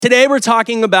Today we're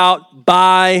talking about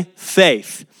by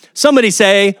faith. Somebody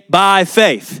say, by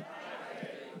faith.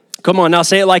 Come on, now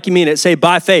say it like you mean it. Say,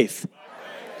 by faith.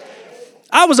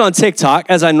 I was on TikTok,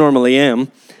 as I normally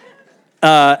am.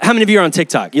 How many of you are on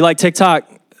TikTok? You like TikTok?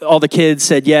 All the kids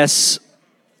said yes.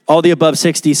 All the above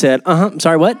 60 said, I'm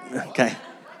sorry, what? Okay.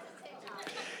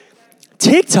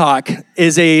 TikTok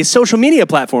is a social media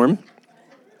platform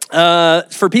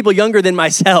for people younger than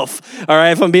myself, all right,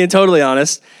 if I'm being totally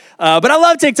honest. But I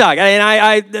love TikTok,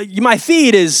 and my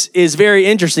feed is very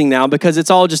interesting now because it's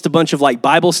all just a bunch of like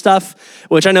Bible stuff,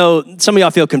 which I know some of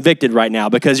y'all feel convicted right now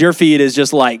because your feed is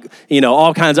just like,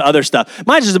 all kinds of other stuff.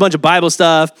 Mine's just a bunch of Bible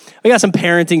stuff. We got some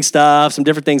parenting stuff, some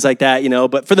different things like that,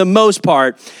 but for the most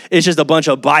part, it's just a bunch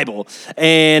of Bible.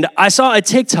 And I saw a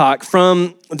TikTok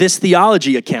from this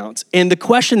theology account, and the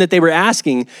question that they were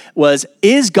asking was,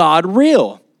 is God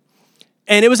real?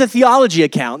 And it was a theology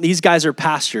account. These guys are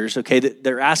pastors, okay,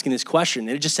 they're asking this question.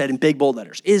 And it just said in big bold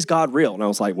letters, is God real? And I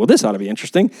was like, well, this ought to be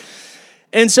interesting.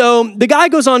 And so the guy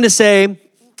goes on to say,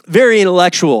 very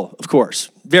intellectual, of course,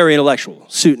 very intellectual,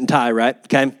 suit and tie, right?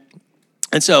 Okay.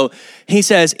 And so he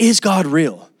says, is God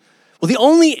real? Well, the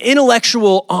only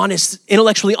intellectually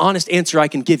honest answer I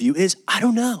can give you is, I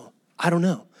don't know.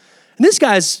 And this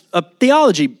guy's a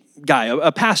theology guy,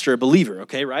 a pastor, a believer,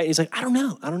 okay, right? And he's like, I don't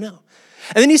know.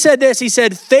 And then he said this, he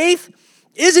said, faith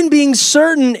isn't being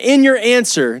certain in your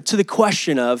answer to the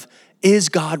question of, is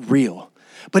God real?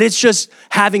 But it's just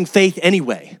having faith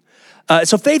anyway.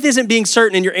 So faith isn't being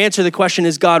certain in your answer to the question,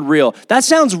 is God real? That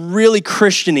sounds really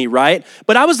Christian-y, right?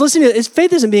 But I was listening to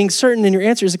faith isn't being certain in your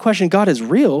answer to the question, God is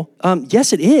real?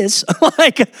 Yes, it is.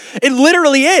 It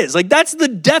literally is. That's the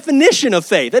definition of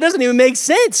faith. That doesn't even make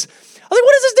sense. I was like,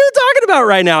 what is this dude talking about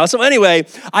right now? So anyway,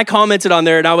 I commented on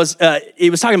there, and he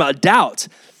was talking about doubt.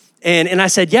 And I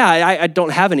said, yeah, I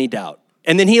don't have any doubt.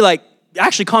 And then he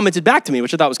actually commented back to me,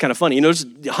 which I thought was kind of funny. There's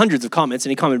hundreds of comments, and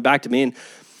he commented back to me,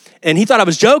 and he thought I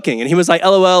was joking. And he was like,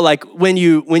 LOL, when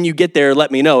you get there,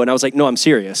 let me know. And I was like, no, I'm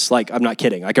serious. I'm not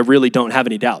kidding. I really don't have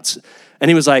any doubts.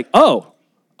 And he was like, oh,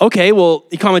 okay. Well,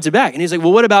 he commented back, and he's like,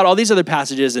 well, what about all these other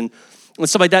passages and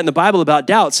stuff like that in the Bible about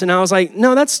doubts? And I was like,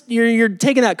 no, you're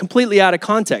taking that completely out of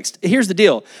context. Here's the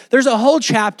deal. There's a whole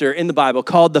chapter in the Bible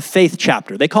called the faith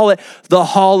chapter. They call it the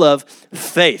Hall of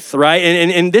Faith, right?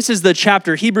 And this is the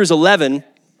chapter, Hebrews 11.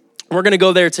 We're going to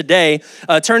go there today.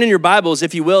 Turn in your Bibles,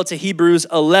 if you will, to Hebrews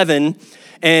 11.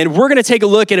 And we're going to take a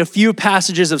look at a few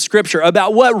passages of Scripture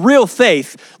about what real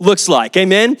faith looks like,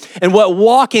 amen? And what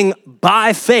walking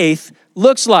by faith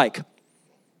looks like.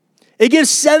 It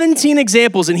gives 17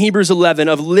 examples in Hebrews 11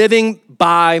 of living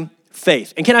by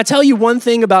faith. And can I tell you one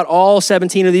thing about all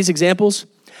 17 of these examples?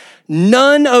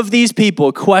 None of these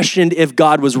people questioned if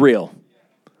God was real.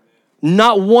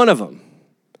 Not one of them.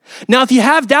 Now, if you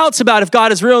have doubts about if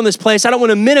God is real in this place, I don't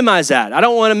want to minimize that. I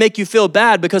don't want to make you feel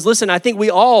bad because, listen, I think we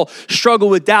all struggle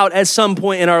with doubt at some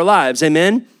point in our lives,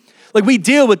 amen? We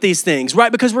deal with these things,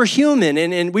 right? Because we're human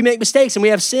and we make mistakes and we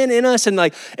have sin in us and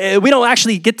we don't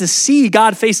actually get to see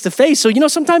God face to face. So,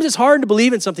 sometimes it's hard to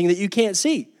believe in something that you can't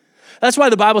see. That's why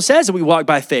the Bible says that we walk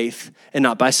by faith and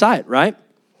not by sight, right?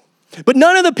 But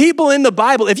none of the people in the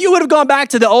Bible, if you would have gone back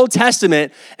to the Old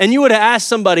Testament and you would have asked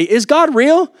somebody, is God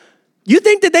real? You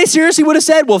think that they seriously would have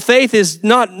said, well, faith is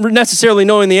not necessarily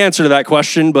knowing the answer to that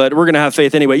question, but we're going to have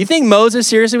faith anyway. You think Moses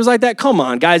seriously was like that? Come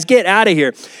on, guys, get out of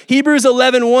here. Hebrews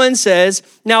 11:1 says,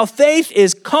 now faith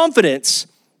is confidence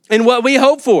in what we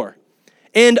hope for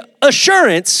and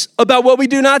assurance about what we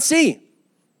do not see.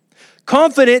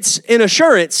 Confidence and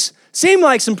assurance seem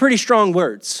like some pretty strong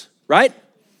words, right?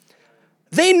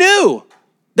 They knew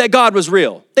that God was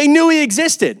real. They knew he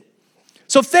existed.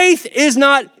 So faith is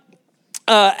not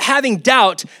having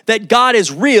doubt that God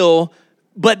is real,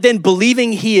 but then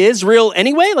believing he is real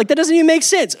anyway? That doesn't even make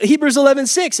sense. Hebrews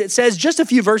 11:6, it says, just a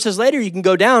few verses later, you can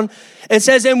go down, it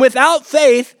says, and without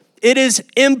faith, it is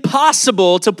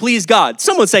impossible to please God.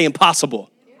 Someone say impossible.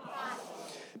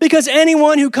 Because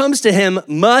anyone who comes to him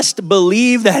must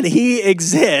believe that he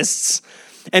exists,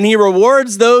 and he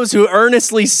rewards those who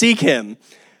earnestly seek him.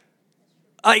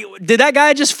 Did that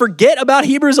guy just forget about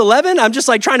Hebrews 11? I'm just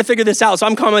trying to figure this out. So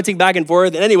I'm commenting back and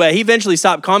forth. And anyway, he eventually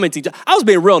stopped commenting. I was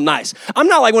being real nice. I'm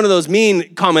not one of those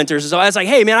mean commenters. So I was like,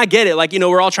 hey, man, I get it.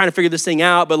 We're all trying to figure this thing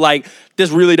out, but this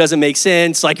really doesn't make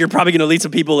sense. You're probably going to lead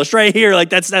some people astray here.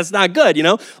 That's not good,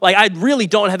 I really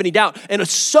don't have any doubt. And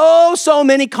so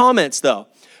many comments, though,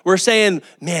 were saying,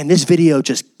 man, this video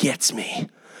just gets me.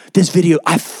 This video,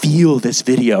 I feel this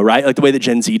video, right? The way that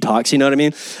Gen Z talks, you know what I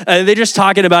mean? They're just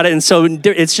talking about it, and so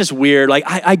it's just weird.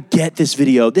 I get this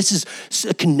video. This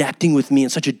is connecting with me in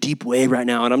such a deep way right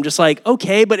now, and I'm just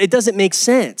okay, but it doesn't make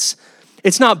sense.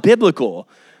 It's not biblical.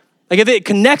 Like if it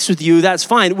connects with you, that's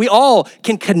fine. We all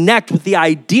can connect with the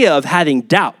idea of having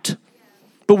doubt,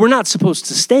 but we're not supposed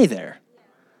to stay there.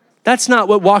 That's not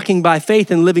what walking by faith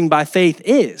and living by faith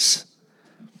is.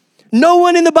 No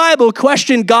one in the Bible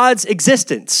questioned God's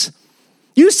existence.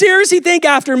 You seriously think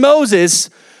after Moses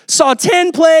saw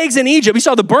 10 plagues in Egypt, he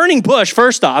saw the burning bush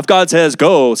first off, God says,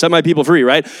 go, set my people free,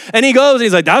 right? And he goes, and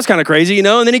he's like, that was kind of crazy, And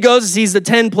then he goes and sees the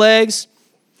 10 plagues,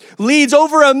 leads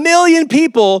over 1 million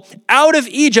people out of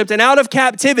Egypt and out of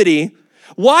captivity,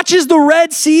 watches the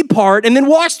Red Sea part, and then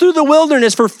walks through the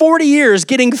wilderness for 40 years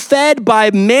getting fed by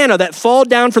manna that fall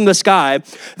down from the sky.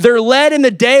 They're led in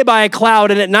the day by a cloud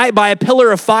and at night by a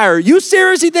pillar of fire. You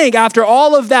seriously think after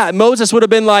all of that, Moses would have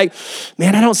been like,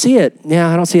 man, I don't see it. Yeah,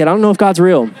 I don't see it. I don't know if God's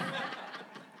real.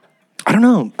 I don't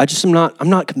know. I'm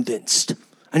not convinced.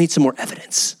 I need some more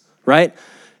evidence, right?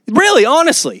 Really,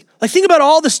 honestly. Like think about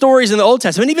all the stories in the Old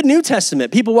Testament, even New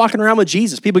Testament, people walking around with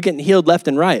Jesus, people getting healed left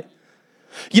and right.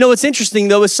 You know what's interesting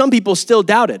though is some people still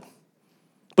doubted,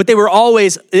 but it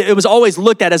was always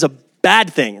looked at as a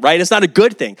bad thing, right? It's not a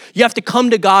good thing. You have to come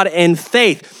to God in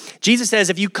faith. Jesus says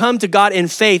if you come to God in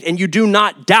faith and you do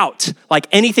not doubt, like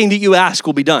anything that you ask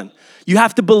will be done. You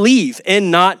have to believe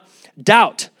and not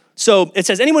doubt. So it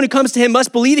says anyone who comes to him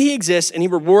must believe that he exists and he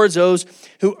rewards those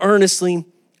who earnestly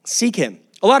seek him.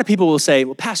 A lot of people will say,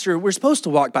 well, Pastor, we're supposed to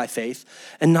walk by faith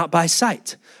and not by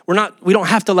sight. We don't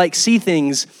have to see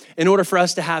things in order for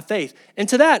us to have faith. And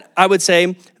to that, I would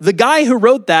say the guy who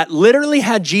wrote that literally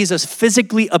had Jesus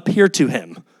physically appear to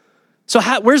him. So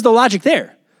where's the logic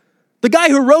there? The guy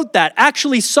who wrote that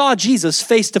actually saw Jesus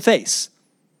face to face.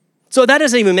 So that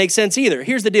doesn't even make sense either.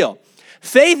 Here's the deal.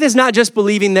 Faith is not just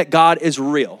believing that God is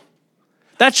real.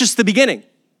 That's just the beginning.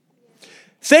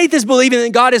 Faith is believing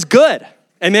that God is good.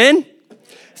 Amen?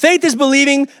 Faith is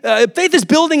building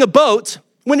a boat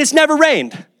when it's never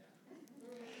rained.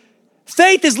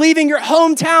 Faith is leaving your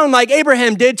hometown like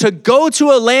Abraham did to go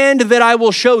to a land that I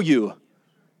will show you.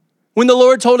 When the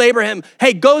Lord told Abraham,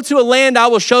 hey, go to a land I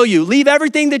will show you. Leave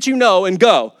everything that you know and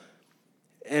go.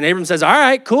 And Abraham says, all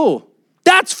right, cool.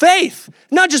 That's faith.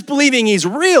 Not just believing he's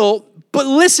real, but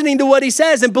listening to what he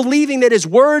says and believing that his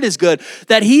word is good,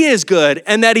 that he is good,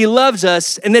 and that he loves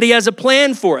us, and that he has a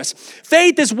plan for us.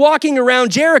 Faith is walking around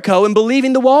Jericho and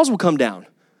believing the walls will come down.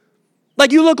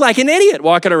 Like you look like an idiot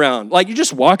walking around. Like you're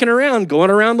just walking around,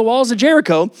 going around the walls of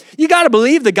Jericho. You got to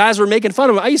believe the guys were making fun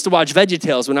of him. I used to watch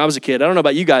VeggieTales when I was a kid. I don't know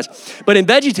about you guys, but in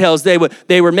VeggieTales,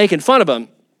 they were making fun of him,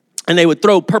 and they would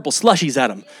throw purple slushies at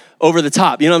him over the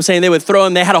top. You know what I'm saying? They would throw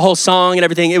him. They had a whole song and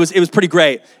everything. It was pretty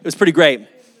great. It was pretty great.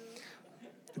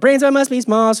 Brains must be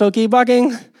small, so keep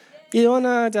walking. You don't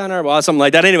know down our wall, something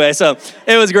like that. Anyway, so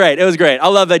it was great. It was great. I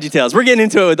love VeggieTales. We're getting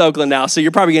into it with Oakland now, so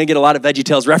you're probably going to get a lot of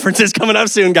VeggieTales references coming up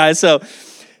soon, guys.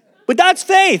 But that's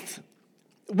faith.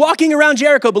 Walking around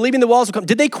Jericho, believing the walls will come.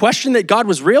 Did they question that God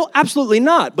was real? Absolutely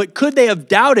not. But could they have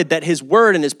doubted that his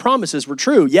word and his promises were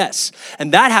true? Yes.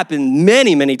 And that happened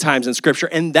many, many times in Scripture.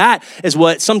 And that is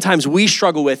what sometimes we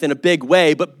struggle with in a big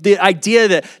way. But the idea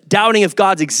that doubting of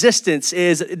God's existence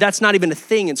that's not even a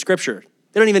thing in Scripture.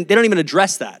 They don't even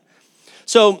address that.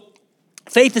 So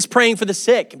faith is praying for the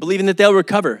sick, believing that they'll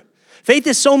recover. Faith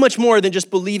is so much more than just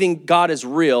believing God is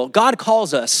real. God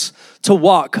calls us to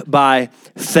walk by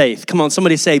faith. Come on,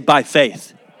 somebody say by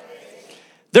faith.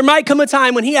 There might come a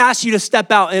time when he asks you to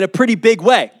step out in a pretty big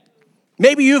way.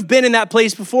 Maybe you've been in that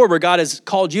place before where God has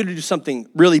called you to do something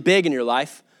really big in your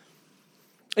life.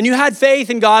 And you had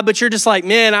faith in God, but you're just like,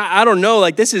 man, I don't know.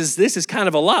 Like this is kind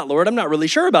of a lot, Lord. I'm not really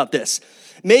sure about this.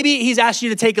 Maybe he's asked you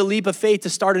to take a leap of faith to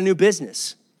start a new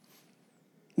business.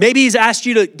 Maybe he's asked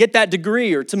you to get that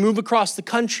degree or to move across the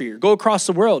country or go across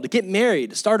the world, to get married,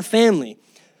 to start a family,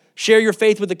 share your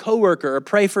faith with a coworker or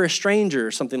pray for a stranger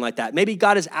or something like that. Maybe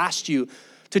God has asked you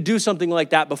to do something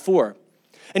like that before.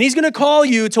 And he's going to call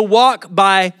you to walk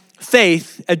by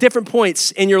faith at different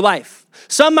points in your life.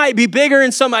 Some might be bigger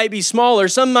and some might be smaller.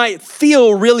 Some might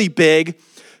feel really big,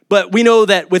 but we know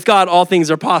that with God, all things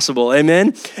are possible,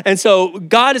 amen? And so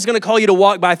God is going to call you to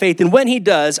walk by faith. And when he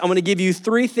does, I'm going to give you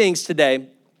 3 things today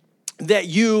that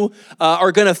you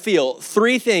are going to feel.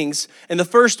 3 things. And the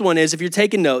first one is, if you're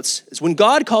taking notes, is when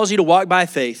God calls you to walk by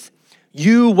faith,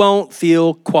 you won't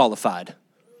feel qualified.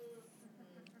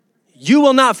 You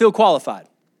will not feel qualified.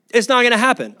 It's not going to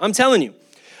happen. I'm telling you.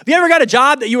 Have you ever got a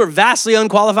job that you were vastly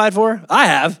unqualified for? I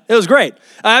have. It was great.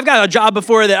 I've got a job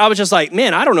before that I was just like,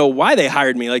 man, I don't know why they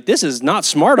hired me. Like, this is not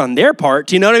smart on their part.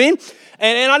 Do you know what I mean?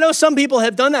 And I know some people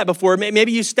have done that before.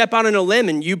 Maybe you step out on a limb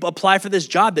and you apply for this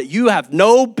job that you have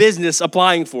no business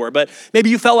applying for. But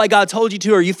maybe you felt like God told you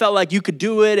to, or you felt like you could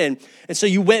do it. And so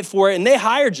you went for it and they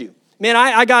hired you. Man,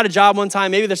 I got a job one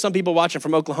time. Maybe there's some people watching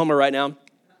from Oklahoma right now.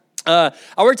 I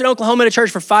worked in Oklahoma at a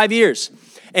church for 5 years.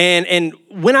 And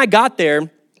when I got there,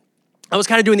 I was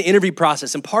kind of doing the interview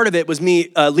process, and part of it was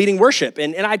me leading worship.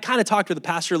 And I kind of talked with the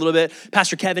pastor a little bit.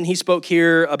 Pastor Kevin, he spoke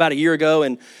here about a year ago,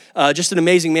 and just an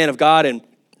amazing man of God.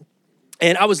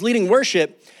 And I was leading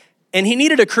worship, and he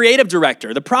needed a creative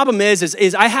director. The problem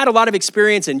is I had a lot of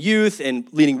experience in youth and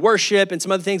leading worship and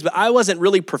some other things, but I wasn't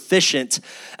really proficient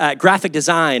at graphic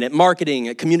design, at marketing,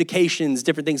 at communications,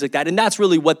 different things like that. And that's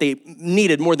really what they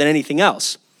needed more than anything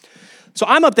else. So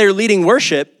I'm up there leading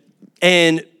worship,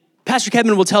 and Pastor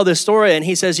Kevin will tell this story, and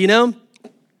he says,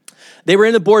 they were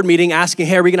in the board meeting asking,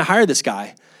 hey, are we going to hire this guy?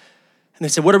 And they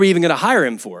said, what are we even going to hire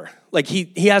him for? Like,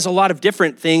 he has a lot of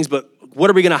different things, but what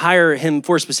are we going to hire him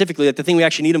for specifically? Like, the thing we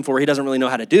actually need him for, he doesn't really know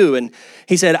how to do. And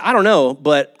he said, I don't know,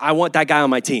 but I want that guy on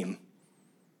my team.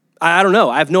 I don't know.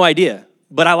 I have no idea,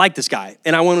 but I like this guy,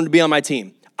 and I want him to be on my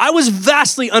team. I was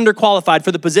vastly underqualified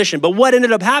for the position, but what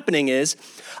ended up happening is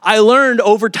I learned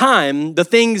over time the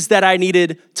things that I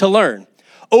needed to learn.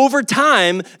 Over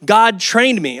time, God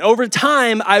trained me. Over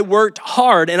time, I worked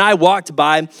hard and I walked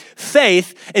by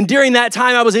faith. And during that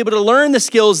time, I was able to learn the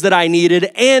skills that I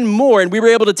needed and more. And we were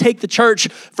able to take the church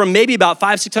from maybe about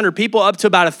 500-600 people up to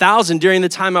about 1,000 during the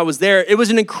time I was there. It was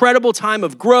an incredible time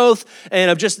of growth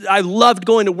and I loved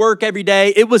going to work every day.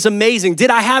 It was amazing.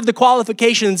 Did I have the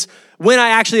qualifications when I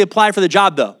actually applied for the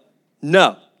job though?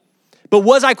 No. But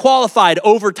was I qualified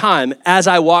over time as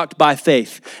I walked by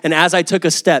faith and as I took a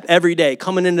step every day,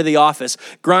 coming into the office,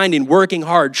 grinding, working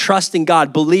hard, trusting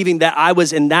God, believing that I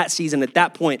was in that season at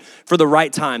that point for the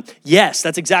right time? Yes,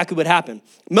 that's exactly what happened.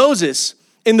 Moses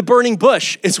in the burning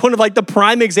bush is one of the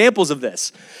prime examples of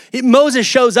this. Moses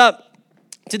shows up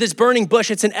to this burning bush.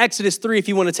 It's in Exodus 3 if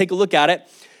you want to take a look at it.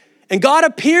 And God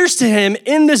appears to him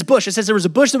in this bush. It says there was a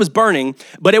bush that was burning,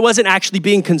 but it wasn't actually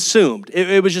being consumed.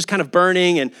 It was just kind of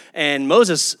burning. And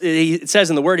Moses, it says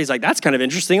in the word, he's like, that's kind of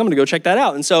interesting. I'm going to go check that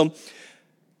out. And so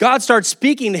God starts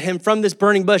speaking to him from this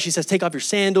burning bush. He says, take off your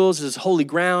sandals. This is holy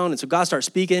ground. And so God starts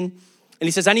speaking. And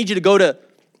he says, I need you to go to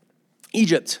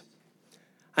Egypt.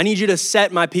 I need you to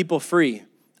set my people free.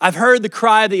 I've heard the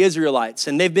cry of the Israelites,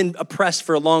 and they've been oppressed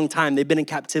for a long time. They've been in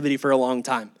captivity for a long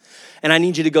time. And I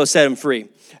need you to go set them free.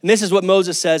 And this is what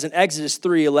Moses says in Exodus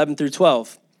 3, 11 through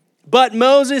 12. But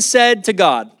Moses said to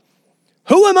God,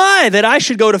 who am I that I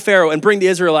should go to Pharaoh and bring the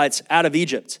Israelites out of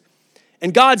Egypt?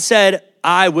 And God said,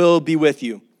 I will be with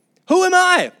you. Who am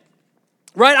I?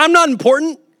 Right? I'm not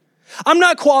important. I'm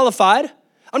not qualified.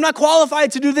 I'm not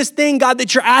qualified to do this thing, God,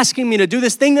 that you're asking me to do,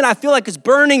 this thing that I feel like is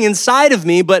burning inside of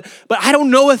me, but I don't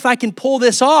know if I can pull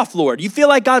this off, Lord. You feel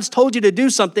like God's told you to do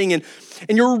something, and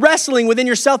you're wrestling within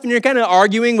yourself, and you're kind of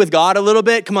arguing with God a little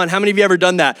bit. Come on, how many of you ever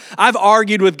done that? I've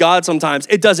argued with God sometimes.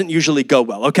 It doesn't usually go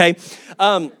well, okay?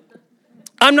 I'm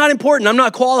not important. I'm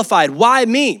not qualified. Why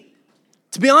me?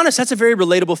 To be honest, that's a very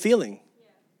relatable feeling.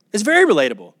 It's very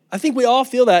relatable. I think we all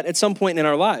feel that at some point in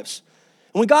our lives.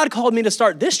 And when God called me to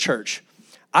start this church,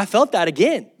 I felt that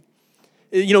again.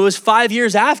 It was 5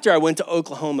 years after I went to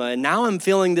Oklahoma, and now I'm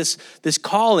feeling this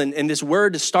call and this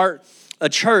word to start a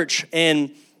church.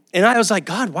 And I was like,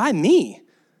 God, why me?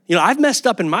 I've messed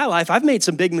up in my life. I've made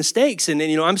some big mistakes, and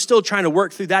I'm still trying to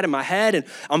work through that in my head, and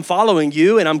I'm following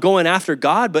you, and I'm going after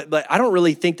God, but I don't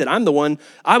really think that I'm the one.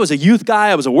 I was a youth guy,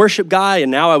 I was a worship guy, and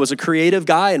now I was a creative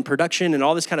guy in production and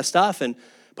all this kind of stuff,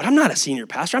 but I'm not a senior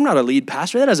pastor. I'm not a lead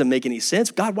pastor. That doesn't make any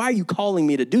sense. God, why are you calling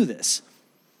me to do this?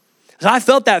 So I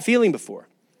felt that feeling before.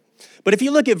 But if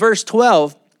you look at verse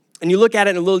 12, and you look at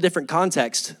it in a little different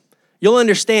context, you'll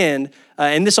understand,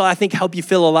 and this will, I think, help you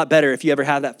feel a lot better if you ever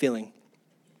have that feeling.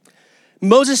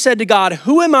 Moses said to God,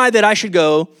 who am I that I should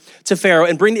go to Pharaoh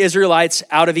and bring the Israelites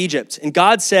out of Egypt? And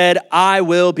God said, I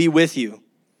will be with you.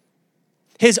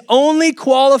 His only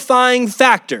qualifying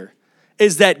factor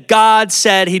is that God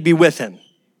said he'd be with him.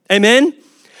 Amen?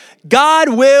 God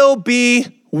will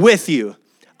be with you.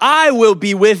 I will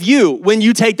be with you when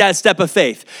you take that step of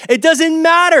faith. It doesn't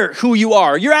matter who you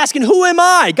are. You're asking, who am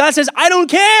I? God says, I don't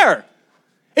care.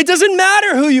 It doesn't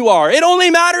matter who you are. It only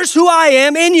matters who I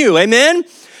am in you. Amen?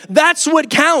 That's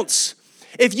what counts.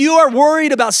 If you are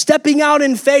worried about stepping out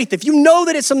in faith, if you know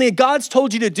that it's something that God's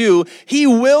told you to do, he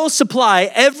will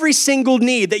supply every single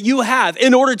need that you have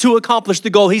in order to accomplish the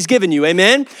goal he's given you.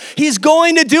 Amen? He's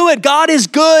going to do it. God is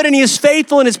good and he is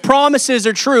faithful and his promises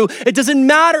are true. It doesn't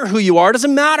matter who you are. It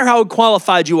doesn't matter how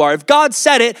qualified you are. If God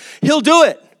said it, he'll do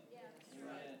it.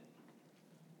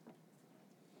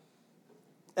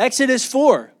 Exodus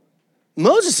 4.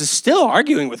 Moses is still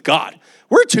arguing with God.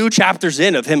 We're 2 chapters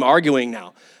in of him arguing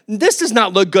now. This does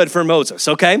not look good for Moses,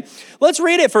 okay? Let's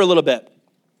read it for a little bit.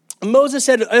 Moses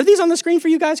said, are these on the screen for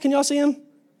you guys? Can y'all see them?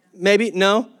 Maybe?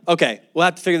 No? Okay, we'll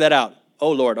have to figure that out.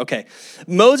 Oh, Lord, okay.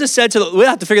 Moses said to the, we'll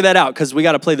have to figure that out because we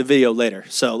got to play the video later.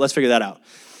 So let's figure that out.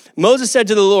 Moses said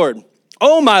to the Lord,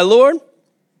 oh, my Lord,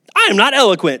 I am not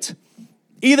eloquent,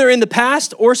 either in the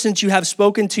past or since you have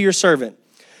spoken to your servant,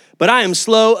 but I am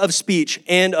slow of speech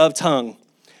and of tongue.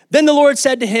 Then the Lord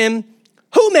said to him,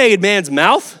 who made man's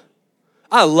mouth?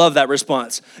 I love that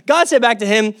response. God said back to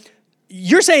him,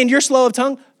 you're saying you're slow of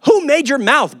tongue? Who made your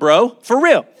mouth, bro? For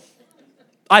real.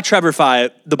 I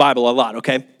Trevorify the Bible a lot,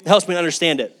 okay? It helps me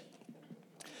understand it.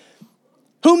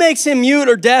 Who makes him mute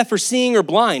or deaf or seeing or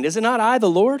blind? Is it not I, the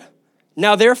Lord?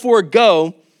 Now therefore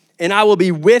go, and I will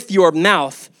be with your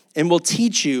mouth and will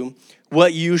teach you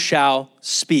what you shall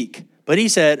speak. But he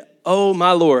said, oh,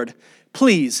 my Lord,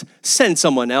 please send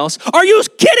someone else. Are you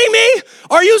kidding me?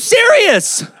 Are you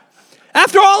serious?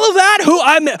 After all of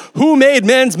that, who made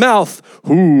man's mouth?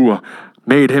 Who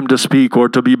made him to speak or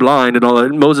to be blind and all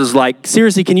that? Moses is like,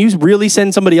 seriously, can you really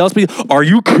send somebody else? Are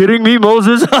you kidding me,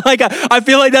 Moses? Like, I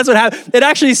feel like that's what happened. It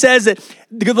actually says that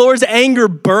the Lord's anger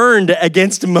burned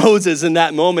against Moses in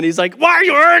that moment. He's like, why are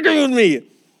you arguing with me?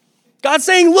 God's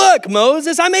saying, look,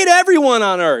 Moses, I made everyone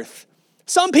on earth.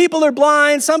 Some people are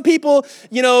blind. Some people,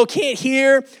 can't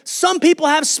hear. Some people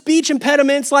have speech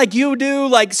impediments like you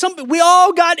do. We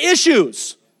all got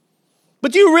issues.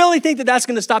 But do you really think that that's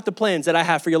going to stop the plans that I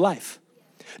have for your life?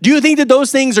 Do you think that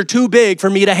those things are too big for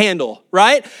me to handle,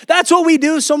 right? That's what we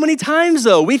do so many times,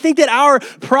 though. We think that our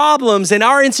problems and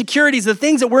our insecurities, the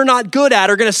things that we're not good at,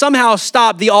 are going to somehow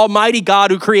stop the almighty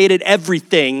God who created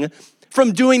everything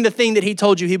from doing the thing that he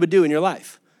told you he would do in your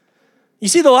life. You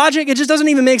see the logic? It just doesn't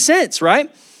even make sense, right?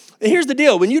 And here's the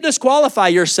deal. When you disqualify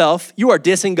yourself, you are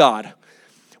dissing God.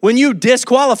 When you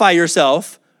disqualify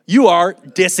yourself, you are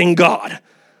dissing God.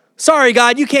 Sorry,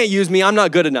 God, you can't use me. I'm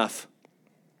not good enough.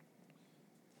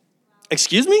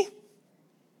 Excuse me?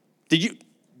 You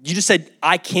just said,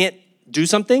 I can't do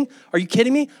something? Are you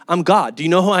kidding me? I'm God. Do you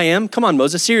know who I am? Come on,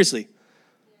 Moses, seriously.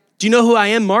 Do you know who I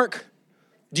am, Mark?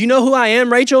 Do you know who I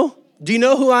am, Rachel? Do you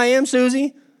know who I am,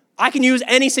 Susie? I can use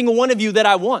any single one of you that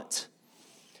I want.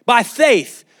 By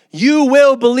faith, you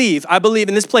will believe, I believe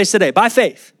in this place today, by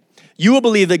faith, you will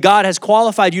believe that God has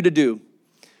qualified you to do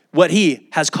what he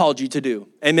has called you to do.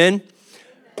 Amen?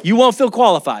 You won't feel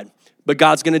qualified, but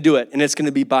God's going to do it, and it's going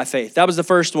to be by faith. That was the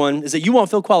first one, is that you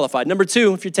won't feel qualified. Number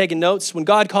two, if you're taking notes, when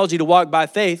God calls you to walk by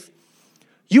faith,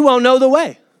 you won't know the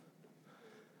way.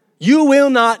 You will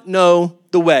not know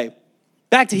the way.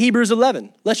 Back to Hebrews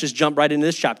 11. Let's just jump right into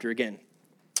this chapter again.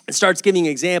 It starts giving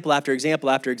example after example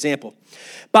after example.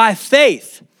 By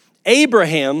faith,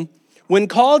 Abraham, when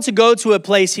called to go to a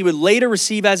place he would later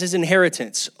receive as his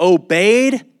inheritance,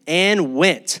 obeyed and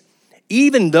went,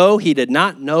 even though he did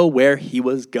not know where he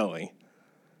was going.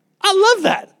 I love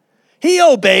that. He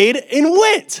obeyed and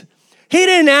went. He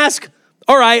didn't ask,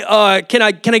 all right, can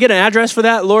I get an address for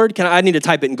that, Lord? I need to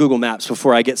type it in Google Maps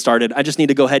before I get started. I just need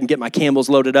to go ahead and get my Campbells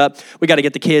loaded up. We got to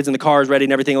get the kids and the cars ready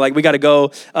and everything. We got to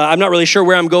go. I'm not really sure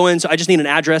where I'm going, so I just need an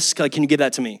address. Can you give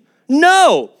that to me?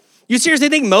 No. You seriously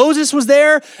think Moses was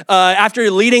there after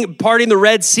parting the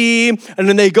Red Sea, and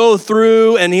then they go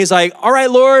through, and he's like, all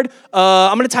right, Lord,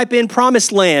 I'm going to type in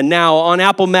Promised Land now on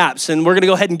Apple Maps, and we're going to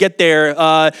go ahead and get there.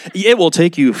 It will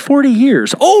take you 40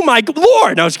 years. Oh, my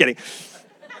Lord. No, I was kidding.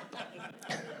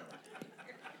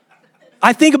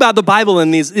 I think about the Bible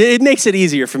in these. It makes it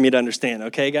easier for me to understand,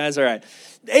 okay, guys? All right.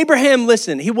 Abraham,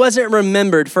 listen, he wasn't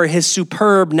remembered for his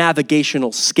superb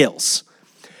navigational skills.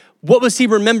 What was he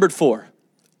remembered for?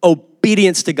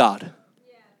 Obedience to God.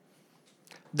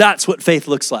 That's what faith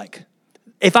looks like.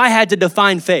 If I had to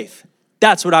define faith,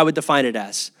 that's what I would define it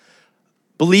as.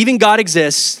 Believing God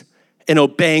exists and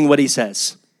obeying what he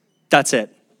says. That's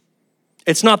it.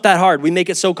 It's not that hard. We make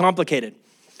it so complicated.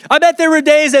 I bet there were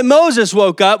days that Moses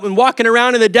woke up and walking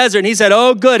around in the desert and he said,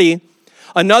 oh, goody,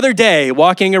 another day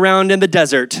walking around in the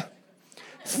desert.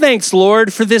 Thanks,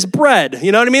 Lord, for this bread.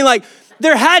 You know what I mean?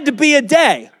 There had to be a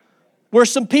day where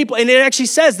some people, and it actually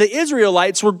says the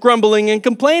Israelites were grumbling and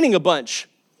complaining a bunch.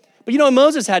 But you know what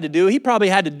Moses had to do? He probably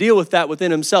had to deal with that within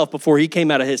himself before he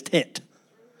came out of his tent.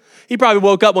 He probably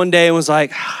woke up one day and was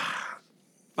like,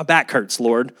 my back hurts,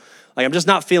 Lord. I'm just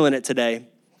not feeling it today.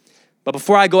 But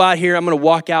before I go out here, I'm going to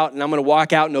walk out, and I'm going to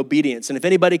walk out in obedience. And if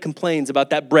anybody complains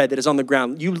about that bread that is on the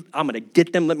ground, I'm going to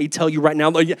get them. Let me tell you right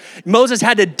now. Moses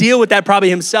had to deal with that probably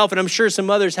himself, and I'm sure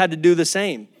some others had to do the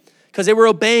same. Because they were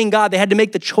obeying God. They had to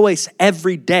make the choice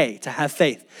every day to have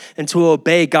faith and to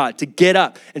obey God, to get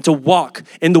up and to walk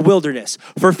in the wilderness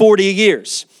for 40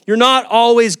 years. You're not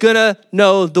always going to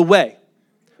know the way,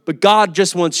 but God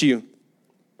just wants you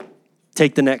to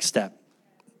take the next step.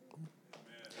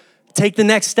 Take the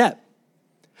next step.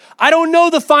 I don't know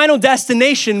the final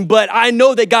destination, but I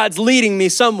know that God's leading me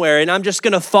somewhere, and I'm just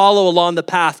gonna follow along the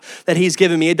path that he's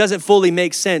given me. It doesn't fully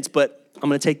make sense, but I'm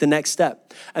gonna take the next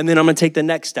step, and then I'm gonna take the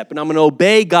next step, and I'm gonna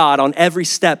obey God on every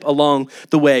step along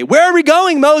the way. Where are we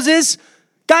going, Moses?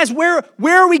 Guys, where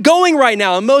are we going right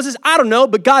now? And Moses, I don't know,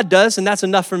 but God does, and that's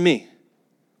enough for me.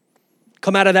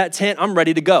 Come out of that tent, I'm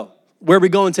ready to go. Where are we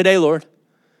going today, Lord?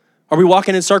 Are we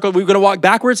walking in circles? Are we gonna walk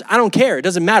backwards? I don't care, it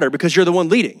doesn't matter because you're the one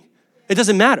leading. It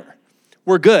doesn't matter.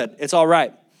 We're good. It's all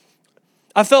right.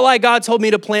 I felt like God told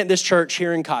me to plant this church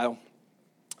here in Kyle.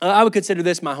 I would consider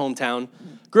this my hometown.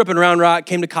 Grew up in Round Rock,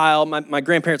 came to Kyle. My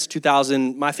grandparents in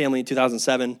 2000, my family in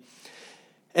 2007.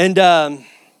 And, I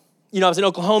was in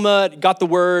Oklahoma, got the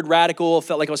word, radical,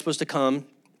 felt like I was supposed to come.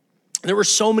 There were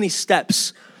so many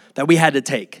steps that we had to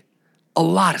take, a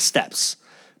lot of steps,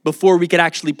 before we could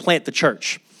actually plant the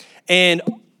church. And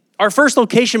our first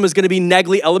location was gonna be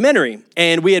Negley Elementary,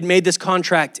 and we had made this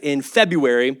contract in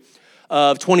February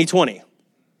of 2020.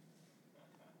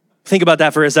 Think about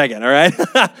that for a second, all right?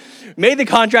 Made the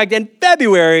contract in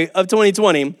February of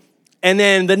 2020, and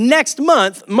then the next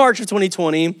month, March of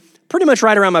 2020, pretty much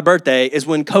right around my birthday, is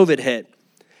when COVID hit.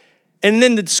 And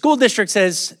then the school district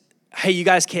says, hey, you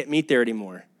guys can't meet there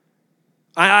anymore.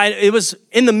 It was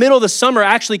in the middle of the summer,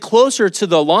 actually closer to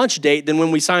the launch date than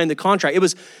when we signed the contract.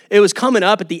 It was coming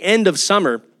up at the end of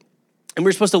summer, and we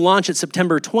were supposed to launch it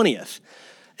September 20th.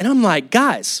 And I'm like,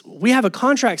 guys, we have a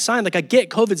contract signed. Like, I get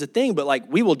COVID's a thing, but like,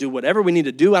 we will do whatever we need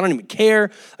to do. I don't even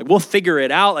care. Like, we'll figure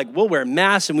it out. Like, we'll wear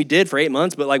masks, and we did for 8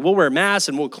 months, but like, we'll wear masks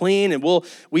and we'll clean, and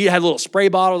we had little spray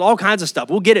bottles, all kinds of stuff.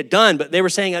 We'll get it done. But they were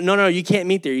saying, no, you can't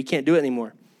meet there. You can't do it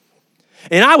anymore.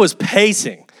 And I was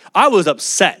pacing. I was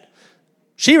upset.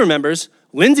 She remembers,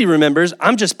 Lindsay remembers,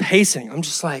 I'm just pacing. I'm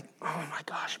just like, oh my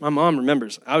gosh, my mom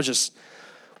remembers. I was just,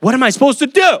 what am I supposed to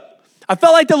do? I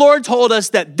felt like the Lord told us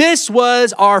that this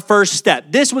was our first step.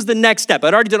 This was the next step.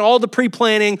 I'd already done all the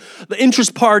pre-planning, the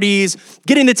interest parties,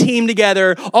 getting the team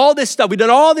together, all this stuff. We'd done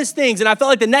all these things, and I felt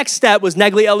like the next step was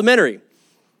Negley Elementary.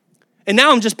 And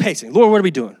now I'm just pacing. Lord, what are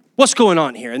we doing? What's going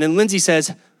on here? And then Lindsay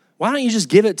says, why don't you just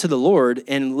give it to the Lord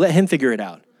and let him figure it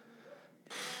out?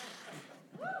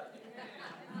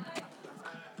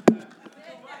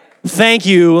 Thank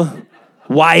you,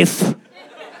 wife.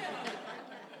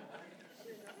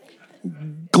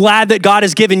 Glad that God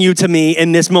has given you to me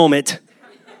in this moment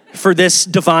for this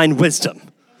divine wisdom.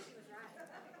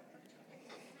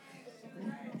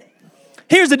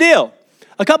 Here's the deal.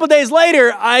 A couple days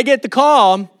later, I get the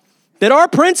call that our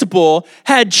principal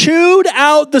had chewed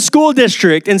out the school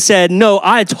district and said, no,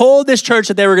 I told this church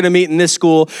that they were gonna meet in this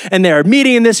school, and they're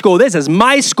meeting in this school. This is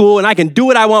my school, and I can do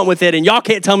what I want with it, and y'all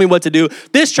can't tell me what to do.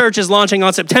 This church is launching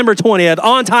on September 20th,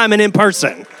 on time and in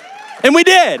person. And we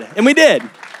did.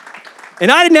 And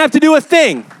I didn't have to do a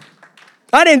thing.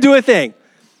 I didn't do a thing.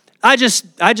 I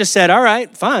just said, all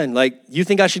right, fine. Like, you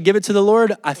think I should give it to the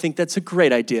Lord? I think that's a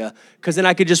great idea. Because then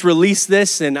I could just release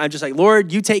this, and I'm just like,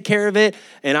 Lord, you take care of it.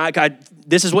 And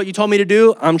this is what you told me to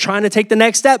do. I'm trying to take the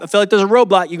next step. I feel like there's a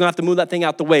roadblock. You're going to have to move that thing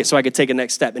out the way so I could take a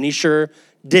next step. And he sure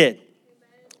did.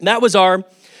 And that was our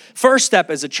first step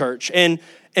as a church. And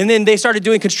then they started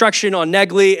doing construction on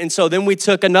Negley. And so then we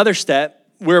took another step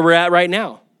where we're at right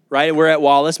now. Right? We're at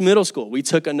Wallace Middle School. We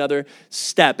took another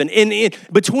step. And in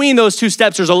between those two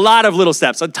steps, there's a lot of little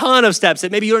steps, a ton of steps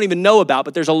that maybe you don't even know about,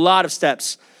 but there's a lot of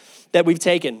steps that we've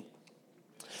taken.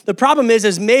 The problem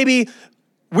is maybe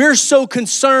we're so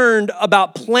concerned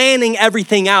about planning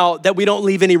everything out that we don't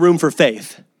leave any room for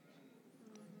faith.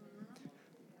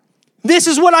 This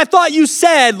is what I thought you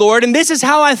said, Lord, and this is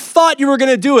how I thought you were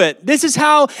going to do it. This is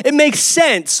how it makes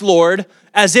sense, Lord,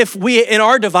 as if we, in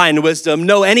our divine wisdom,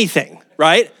 know anything,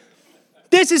 right?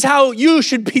 This is how you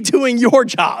should be doing your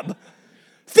job.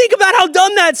 Think about how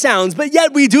dumb that sounds, but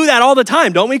yet we do that all the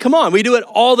time, don't we? Come on, we do it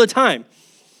all the time.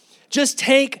 Just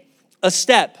take a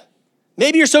step.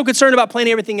 Maybe you're so concerned about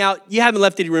planning everything out, you haven't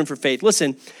left any room for faith.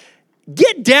 Listen,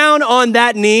 get down on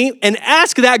that knee and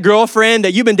ask that girlfriend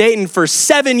that you've been dating for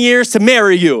 7 years to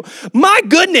marry you. My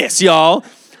goodness, y'all.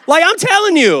 Like, I'm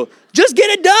telling you, just get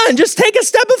it done. Just take a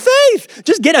step of faith.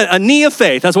 Just get a knee of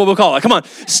faith. That's what we'll call it. Come on,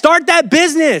 start that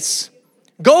business.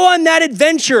 Go on that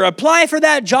adventure, apply for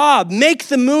that job, make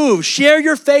the move, share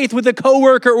your faith with a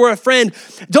coworker or a friend.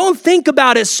 Don't think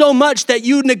about it so much that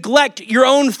you neglect your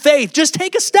own faith. Just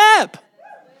take a step.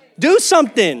 Do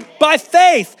something. By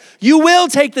faith, you will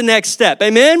take the next step.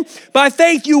 Amen? By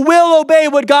faith, you will obey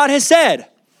what God has said.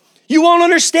 You won't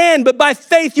understand, but by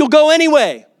faith, you'll go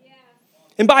anyway.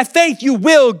 And by faith, you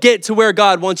will get to where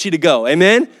God wants you to go.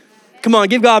 Amen? Come on,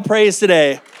 give God praise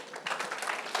today.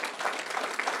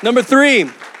 Number 3,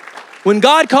 when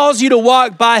God calls you to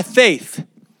walk by faith,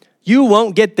 You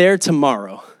won't get there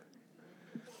tomorrow.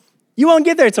 You won't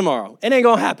get there tomorrow. It ain't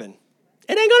gonna happen.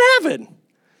 It ain't gonna happen.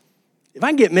 If I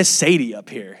can get Miss Sadie up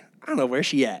here, I don't know where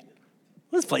she at.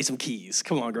 Let's play some keys.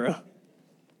 Come on, girl.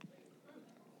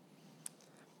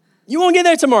 You won't get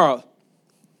there tomorrow.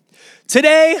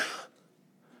 Today,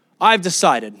 I've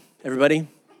decided, everybody,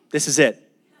 this is it.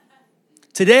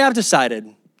 Today, I've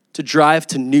decided to drive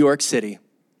to New York City.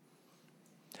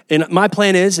 And my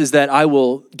plan is that I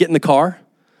will get in the car,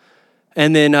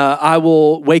 and then I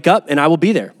will wake up and I will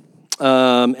be there.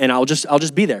 And I'll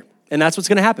just be there. And that's what's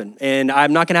gonna happen. And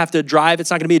I'm not gonna have to drive.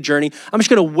 It's not gonna be a journey. I'm just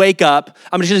gonna wake up.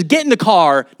 I'm gonna just get in the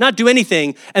car, not do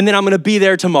anything, and then I'm gonna be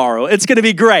there tomorrow. It's gonna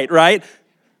be great, right?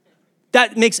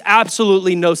 That makes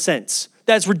absolutely no sense.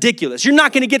 That's ridiculous. You're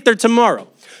not gonna get there tomorrow.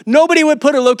 Nobody would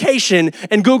put a location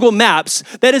in Google Maps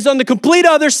that is on the complete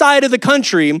other side of the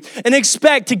country and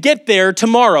expect to get there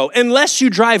tomorrow, unless you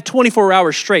drive 24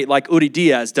 hours straight like Udi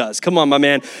Diaz does. Come on, my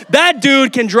man. That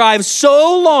dude can drive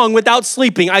so long without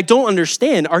sleeping. I don't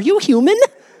understand. Are you human?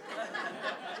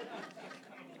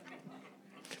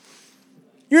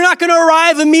 You're not going to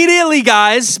arrive immediately,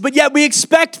 guys, but yet we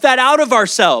expect that out of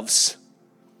ourselves.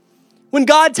 When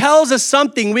God tells us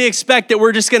something, we expect that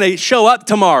we're just going to show up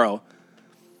tomorrow.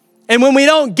 And when we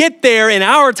don't get there in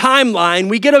our timeline,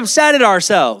 we get upset at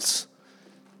ourselves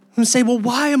and say, well,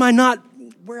 why am I not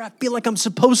where I feel like I'm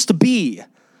supposed to be?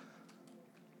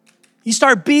 You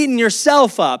start beating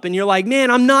yourself up and you're like,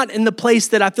 man, I'm not in the place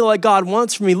that I feel like God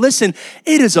wants for me. Listen,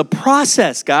 it is a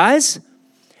process, guys.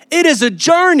 It is a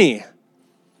journey.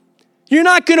 You're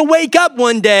not going to wake up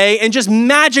one day and just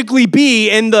magically be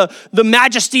in the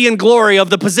majesty and glory of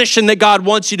the position that God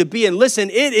wants you to be in. Listen,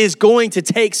 it is going to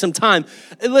take some time.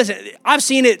 Listen, I've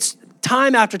seen it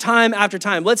time after time after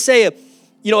time. Let's say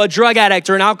a drug addict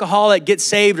or an alcoholic gets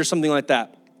saved or something like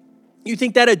that. You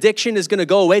think that addiction is going to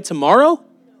go away tomorrow?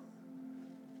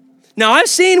 Now, I've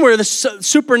seen where the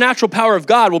supernatural power of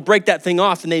God will break that thing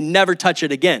off and they never touch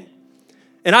it again.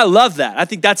 And I love that. I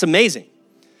think that's amazing.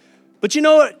 But you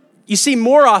know what? You see,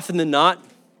 more often than not,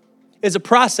 is a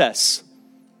process.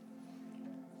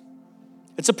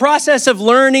 It's a process of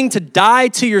learning to die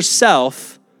to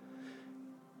yourself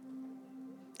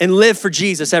and live for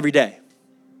Jesus every day.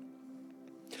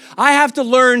 I have to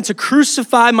learn to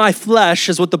crucify my flesh,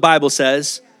 is what the Bible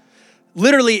says.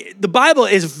 Literally, the Bible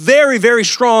is very, very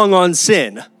strong on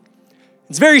sin.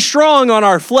 It's very strong on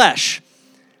our flesh.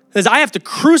 Because I have to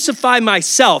crucify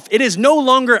myself. It is no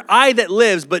longer I that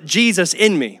lives, but Jesus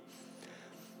in me.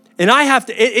 And I have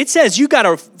to, it says you got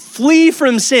to flee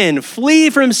from sin,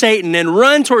 flee from Satan, and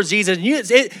run towards Jesus.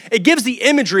 It gives the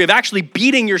imagery of actually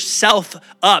beating yourself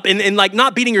up, and like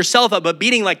not beating yourself up, but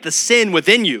beating like the sin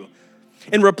within you,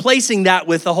 and replacing that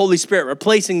with the Holy Spirit,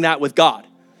 replacing that with God.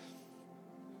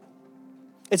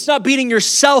 It's not beating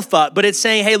yourself up, but it's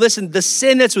saying, hey, listen, the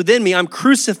sin that's within me, I'm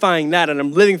crucifying that and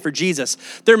I'm living for Jesus.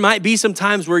 There might be some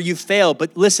times where you fail,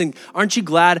 but listen, aren't you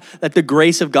glad that the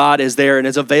grace of God is there and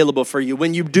is available for you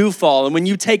when you do fall and when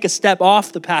you take a step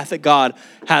off the path that God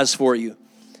has for you?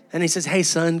 And he says, hey,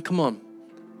 son, come on.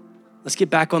 Let's get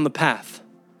back on the path.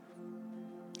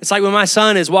 It's like when my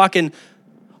son is walking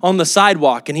on the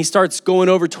sidewalk and he starts going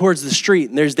over towards the street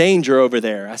and there's danger over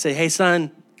there. I say, hey,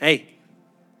 son, hey,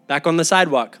 back on the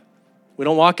sidewalk. We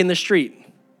don't walk in the street.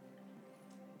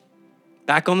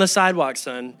 Back on the sidewalk,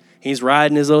 son. He's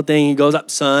riding his little thing. He goes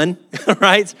up, son,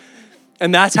 right?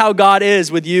 And that's how God is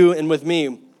with you and with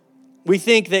me. We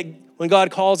think that when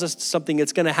God calls us to something,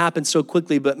 it's going to happen so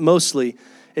quickly, but mostly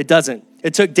it doesn't.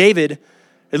 It took David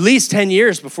at least 10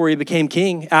 years before he became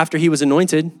king after he was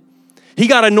anointed. He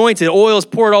got anointed, oil's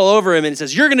poured all over him, and it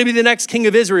says, you're going to be the next king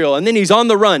of Israel. And then he's on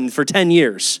the run for 10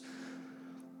 years.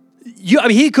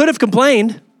 He could have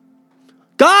complained.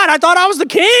 God, I thought I was the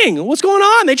king. What's going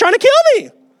on? They're trying to kill me.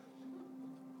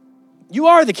 You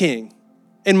are the king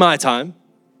in my time.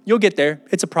 You'll get there.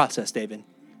 It's a process, David.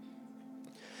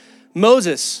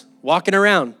 Moses walking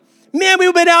around. Man,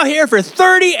 we've been out here for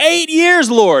 38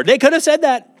 years, Lord. They could have said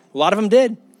that. A lot of them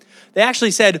did. They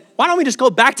actually said, why don't we just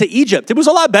go back to Egypt? It was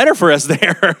a lot better for us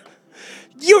there.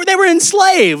 They were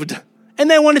enslaved. And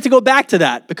they wanted to go back to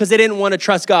that because they didn't want to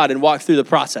trust God and walk through the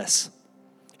process.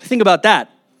 Think about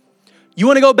that. You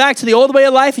want to go back to the old way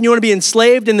of life and you want to be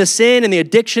enslaved in the sin and the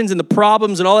addictions and the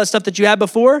problems and all that stuff that you had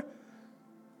before?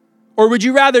 Or would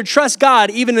you rather trust God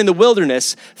even in the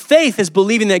wilderness? Faith is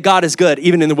believing that God is good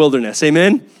even in the wilderness.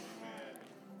 Amen?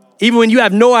 Even when you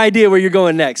have no idea where you're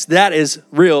going next. That is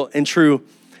real and true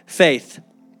faith.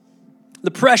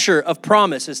 The pressure of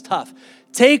promise is tough.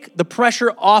 Take the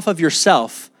pressure off of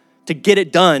yourself to get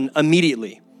it done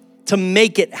immediately, to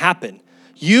make it happen.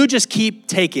 You just keep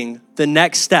taking the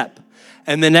next step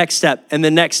and the next step, and the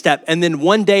next step. And then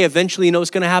one day, eventually, you know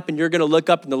what's gonna happen? You're gonna look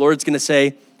up and the Lord's gonna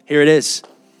say, here it is.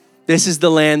 This is the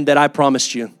land that I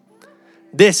promised you.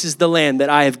 This is the land that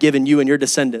I have given you and your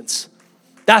descendants.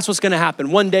 That's what's gonna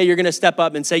happen. One day you're gonna step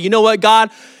up and say, you know what,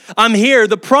 God, I'm here.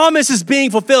 The promise is being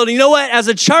fulfilled. And you know what, as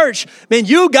a church, man,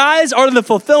 you guys are the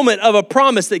fulfillment of a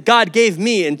promise that God gave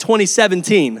me in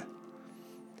 2017.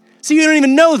 So you don't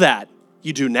even know that.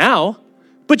 You do now,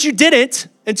 but you didn't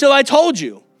until I told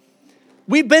you.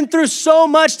 We've been through so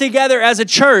much together as a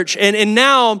church, and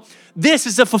now this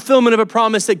is a fulfillment of a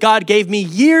promise that God gave me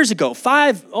years ago,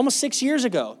 5, almost 6 years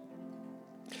ago.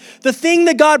 The thing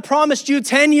that God promised you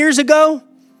 10 years ago,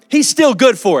 he's still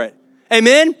good for it.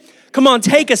 Amen? Come on,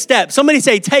 take a step. Somebody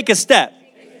say, take a step.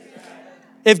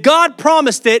 If God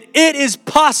promised it, it is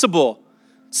possible.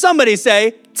 Somebody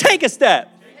say, take a step.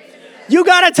 You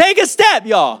gotta take a step,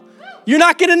 y'all. You're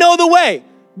not gonna know the way.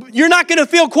 You're not gonna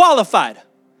feel qualified,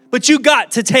 but you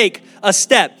got to take a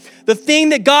step. The thing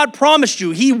that God promised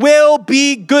you, he will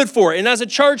be good for it. And as a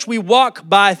church, we walk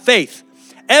by faith.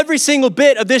 Every single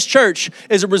bit of this church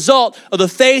is a result of the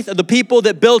faith of the people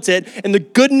that built it and the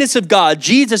goodness of God.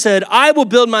 Jesus said, I will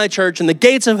build my church and the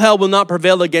gates of hell will not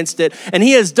prevail against it. And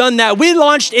he has done that. We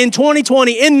launched in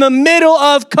 2020 in the middle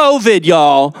of COVID,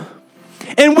 y'all.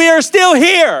 And we are still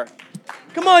here.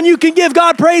 Come on, you can give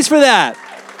God praise for that.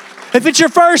 If it's your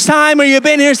first time or you've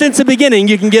been here since the beginning,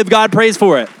 you can give God praise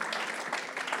for it.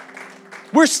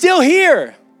 We're still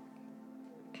here.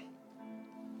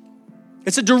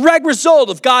 It's a direct result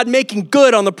of God making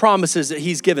good on the promises that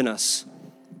he's given us.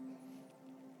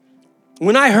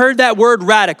 When I heard that word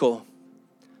radical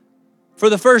for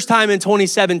the first time in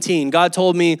 2017, God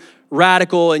told me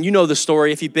radical, and you know the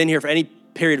story if you've been here for any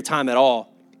period of time at all.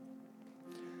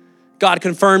 God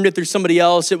confirmed it through somebody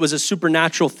else. It was a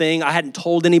supernatural thing. I hadn't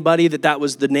told anybody that that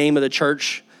was the name of the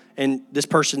church. And this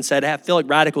person said, I feel like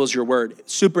radical is your word.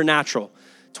 Supernatural.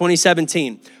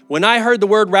 2017. When I heard the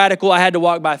word radical, I had to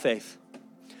walk by faith.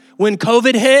 When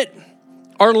COVID hit,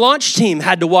 our launch team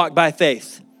had to walk by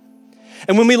faith.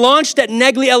 And when we launched at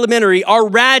Negley Elementary, our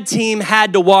RAD team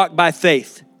had to walk by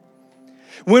faith.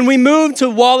 When we moved to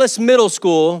Wallace Middle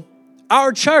School,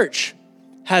 our church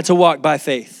had to walk by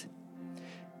faith.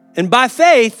 And by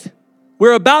faith,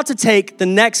 we're about to take the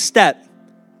next step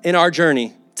in our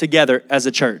journey together as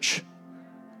a church.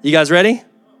 You guys ready?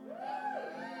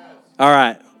 All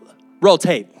right, roll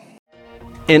tape.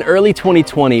 In early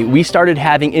 2020, we started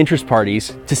having interest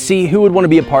parties to see who would want to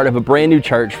be a part of a brand new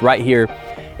church right here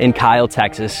in Kyle,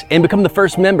 Texas, and become the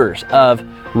first members of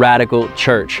Radical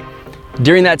Church.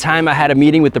 During that time, I had a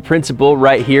meeting with the principal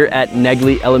right here at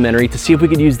Negley Elementary to see if we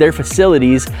could use their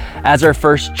facilities as our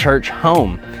first church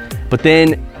home. But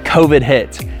then COVID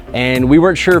hit, and we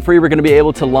weren't sure if we were going to be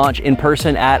able to launch in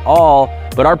person at all,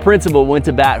 but our principal went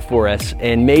to bat for us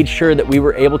and made sure that we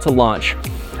were able to launch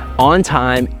on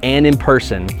time and in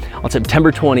person on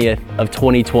September 20th of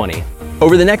 2020.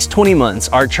 Over the next 20 months,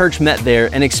 our church met there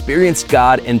and experienced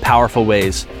God in powerful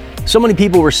ways. So many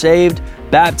people were saved,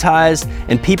 baptized,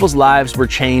 and people's lives were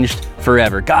changed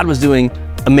forever. God was doing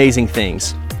amazing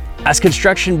things. As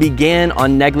construction began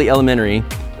on Negley Elementary,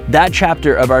 that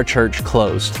chapter of our church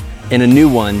closed and a new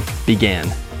one began.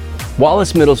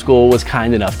 Wallace Middle School was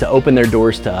kind enough to open their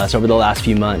doors to us over the last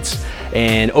few months.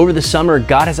 And over the summer,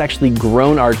 God has actually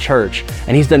grown our church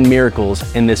and he's done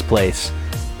miracles in this place.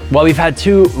 While we've had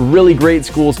 2 really great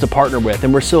schools to partner with,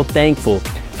 and we're so thankful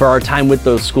for our time with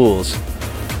those schools,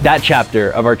 that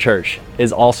chapter of our church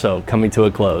is also coming to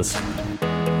a close.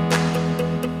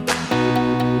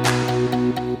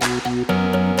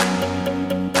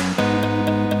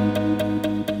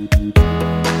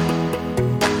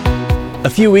 A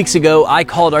few weeks ago, I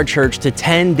called our church to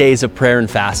 10 days of prayer and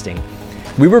fasting.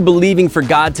 We were believing for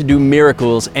God to do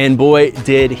miracles, and boy,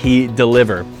 did he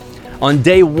deliver. On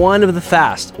day 1 of the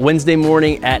fast, Wednesday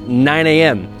morning at 9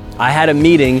 a.m., I had a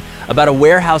meeting about a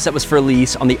warehouse that was for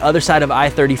lease on the other side of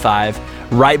I-35,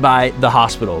 right by the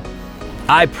hospital.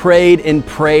 I prayed and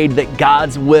prayed that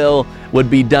God's will would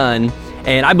be done,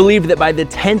 and I believed that by the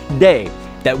 10th day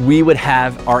that we would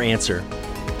have our answer.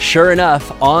 Sure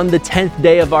enough, on the 10th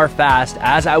day of our fast,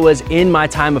 as I was in my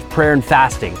time of prayer and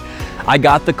fasting, I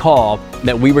got the call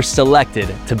that we were selected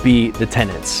to be the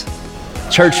tenants.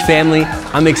 Church family,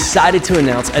 I'm excited to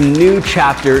announce a new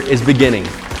chapter is beginning.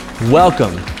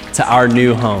 Welcome to our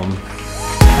new home.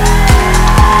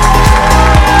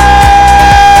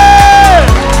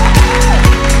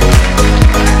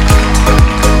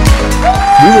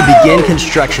 We will begin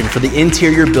construction for the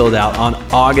interior build out on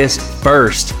August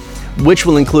 1st, which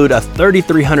will include a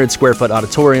 3,300 square foot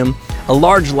auditorium, a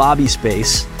large lobby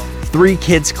space, 3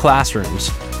 kids' classrooms,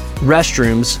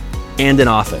 restrooms, and an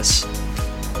office.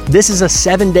 This is a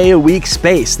 7-day-a-week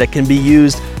space that can be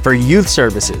used for youth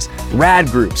services, rad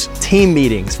groups, team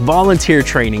meetings, volunteer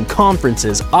training,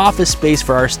 conferences, office space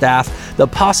for our staff. The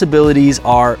possibilities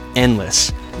are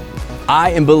endless.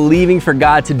 I am believing for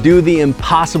God to do the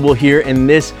impossible here in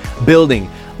this building.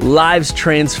 Lives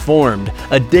transformed,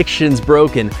 addictions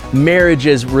broken,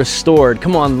 marriages restored.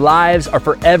 Come on, lives are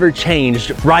forever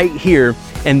changed right here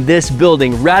in this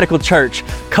building. Radical Church,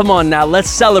 come on now,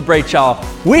 let's celebrate y'all.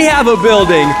 We have a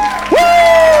building. Woo!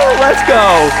 Let's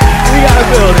go. We got a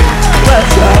building.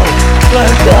 Let's go.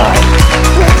 Let's go.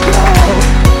 Let's go.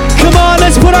 Come on,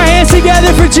 let's put our hands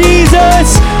together for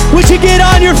Jesus. Would you get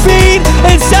on your feet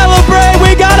and celebrate?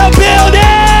 We got a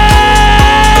building.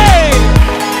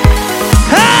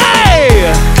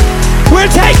 We're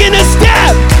taking a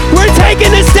step. We're taking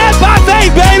a step by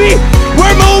faith, baby.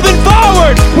 We're moving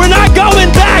forward. We're not going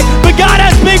back, but God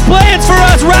has big plans for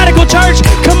us, Radical Church.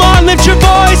 Come on, lift your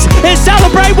voice and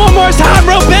celebrate one more time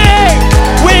real big.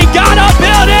 We got a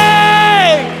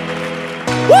building.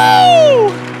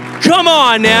 Woo! Come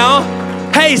on now.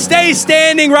 Hey, stay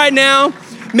standing right now.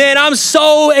 Man, I'm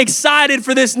so excited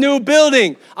for this new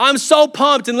building. I'm so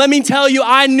pumped. And let me tell you,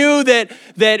 I knew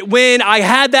that when I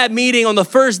had that meeting on the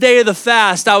first day of the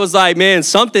fast, I was like, man,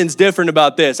 something's different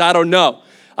about this. I don't know.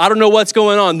 I don't know what's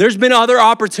going on. There's been other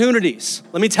opportunities.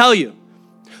 Let me tell you,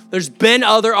 there's been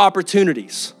other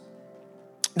opportunities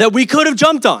that we could have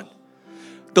jumped on.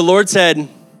 The Lord said,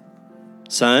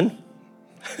 son,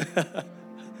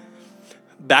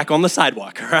 back on the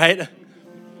sidewalk, all right?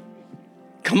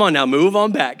 Come on now, move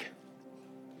on back.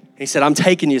 He said, I'm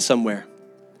taking you somewhere.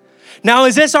 Now,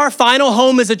 is this our final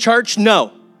home as a church?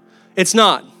 No, it's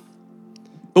not.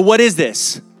 But what is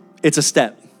this? It's a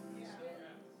step.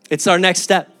 It's our next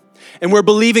step. And we're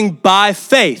believing by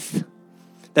faith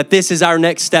that this is our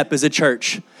next step as a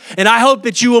church. And I hope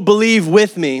that you will believe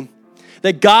with me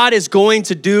that God is going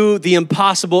to do the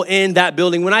impossible in that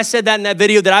building. When I said that in that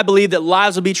video, that I believe that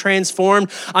lives will be transformed,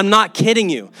 I'm not kidding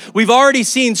you. We've already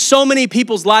seen so many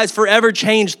people's lives forever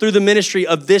changed through the ministry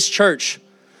of this church.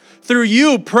 Through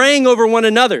you praying over one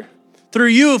another, through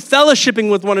you fellowshipping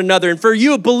with one another, and for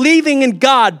you believing in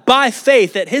God by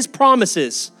faith that his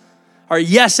promises are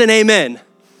yes and amen.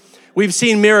 We've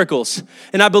seen miracles,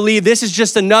 and I believe this is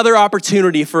just another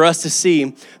opportunity for us to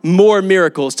see more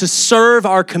miracles, to serve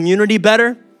our community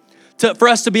better, for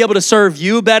us to be able to serve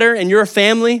you better and your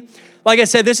family. Like I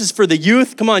said, this is for the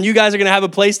youth. Come on, you guys are gonna have a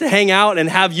place to hang out and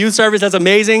have youth service. That's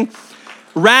amazing.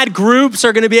 Rad groups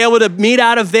are gonna be able to meet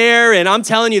out of there, and I'm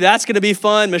telling you, that's gonna be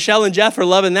fun. Michelle and Jeff are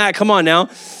loving that. Come on now.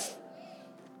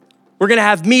 We're gonna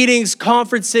have meetings,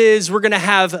 conferences, we're gonna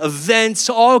have events,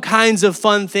 all kinds of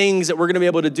fun things that we're gonna be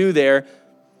able to do there.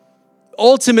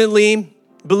 Ultimately,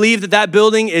 believe that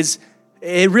building it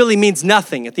really means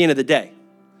nothing at the end of the day.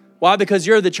 Why? Because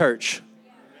you're the church.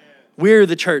 We're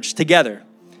the church together.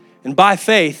 And by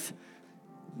faith,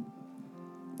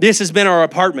 this has been our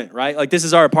apartment, right? Like this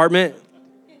is our apartment.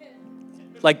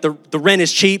 Like the rent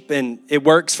is cheap and it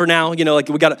works for now. You know, like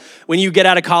when you get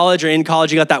out of college or in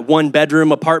college, you got that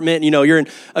 1-bedroom apartment. You know, you're in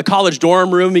a college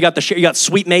dorm room. You got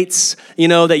suite mates, you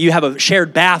know, that you have a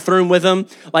shared bathroom with them.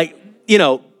 Like, you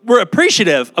know, we're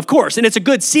appreciative, of course, and it's a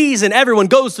good season. Everyone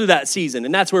goes through that season,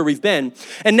 and that's where we've been.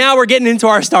 And now we're getting into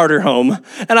our starter home,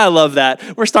 and I love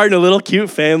that. We're starting a little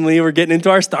cute family. We're getting into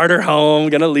our starter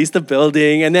home, gonna lease the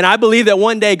building, and then I believe that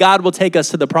one day God will take us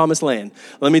to the promised land.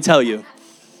 Let me tell you.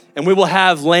 And we will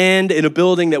have land in a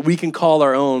building that we can call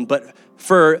our own, but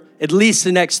for at least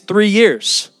the next 3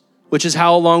 years, which is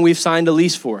how long we've signed a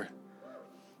lease for,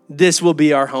 this will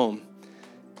be our home.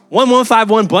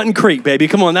 1151 Button Creek, baby.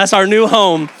 Come on, that's our new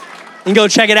home. And go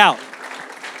check it out.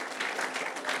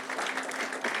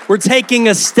 We're taking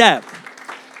a step,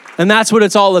 and that's what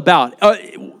it's all about.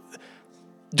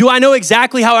 Do I know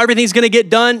exactly how everything's gonna get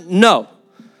done? No.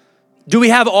 Do we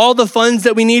have all the funds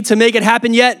that we need to make it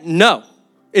happen yet? No.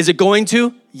 Is it going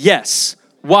to? Yes.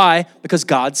 Why? Because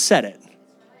God said it.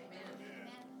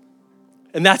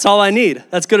 And that's all I need.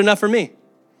 That's good enough for me.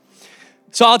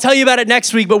 So I'll tell you about it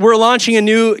next week, but we're launching a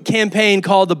new campaign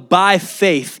called the By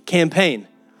Faith campaign.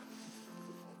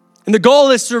 And the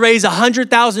goal is to raise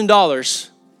 $100,000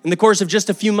 in the course of just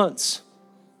a few months.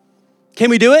 Can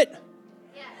we do it?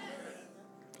 Yes.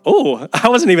 Oh, I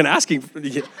wasn't even asking.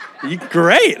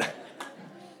 Great. It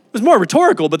was more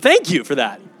rhetorical, but thank you for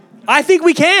that. I think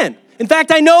we can. In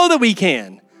fact, I know that we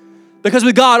can. Because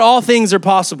with God, all things are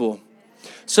possible.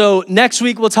 So next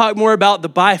week, we'll talk more about the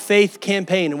By Faith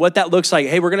campaign and what that looks like.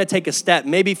 Hey, we're going to take a step,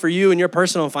 maybe for you and your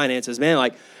personal finances, man.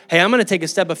 Like, hey, I'm going to take a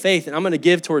step of faith and I'm going to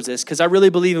give towards this because I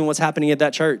really believe in what's happening at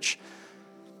that church.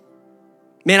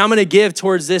 Man, I'm going to give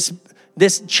towards this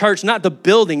this church, not the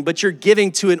building, but you're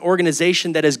giving to an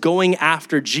organization that is going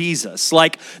after Jesus,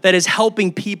 like that is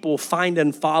helping people find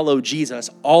and follow Jesus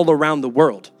all around the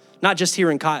world, not just here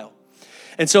in Kyle.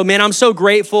 And so, man, I'm so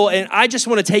grateful. And I just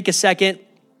want to take a second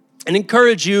and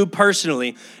encourage you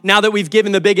personally. Now that we've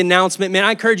given the big announcement, man,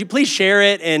 I encourage you, please share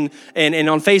it and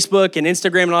on Facebook and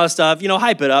Instagram and all that stuff,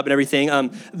 hype it up and everything.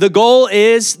 The goal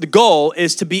is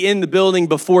to be in the building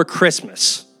before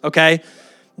Christmas, okay?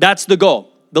 That's the goal.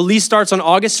 The lease starts on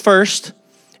August 1st,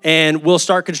 and we'll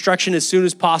start construction as soon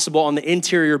as possible on the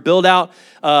interior build out.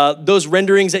 Those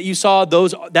renderings that you saw,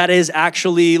 that is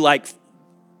actually like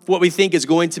what we think is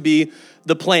going to be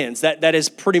the plans. That is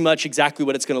pretty much exactly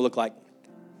what it's going to look like.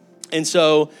 And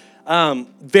so,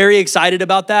 very excited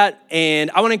about that.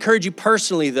 And I want to encourage you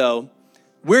personally, though,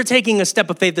 we're taking a step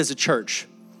of faith as a church.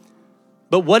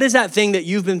 But what is that thing that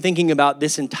you've been thinking about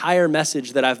this entire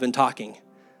message that I've been talking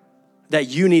that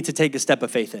you need to take a step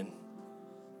of faith in?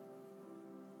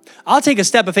 I'll take a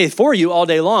step of faith for you all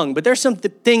day long, but there's some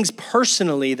things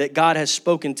personally that God has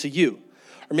spoken to you.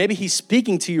 Or maybe he's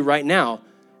speaking to you right now,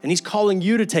 and he's calling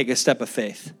you to take a step of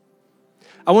faith.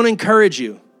 I want to encourage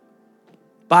you,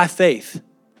 by faith,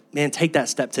 man, take that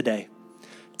step today.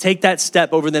 Take that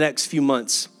step over the next few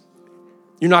months.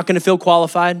 You're not going to feel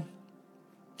qualified.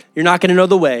 You're not going to know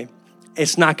the way.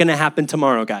 It's not going to happen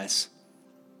tomorrow, guys.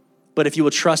 But if you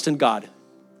will trust in God,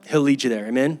 he'll lead you there.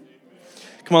 Amen?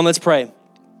 Come on, let's pray.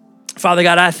 Father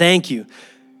God, I thank you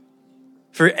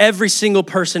for every single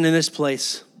person in this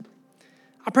place.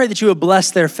 I pray that you would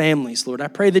bless their families, Lord. I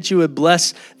pray that you would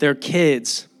bless their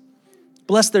kids,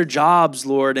 bless their jobs,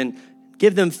 Lord, and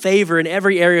give them favor in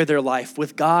every area of their life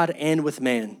with God and with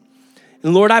man.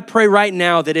 And Lord, I pray right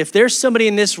now that if there's somebody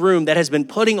in this room that has been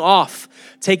putting off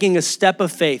taking a step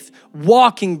of faith,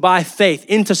 walking by faith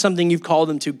into something you've called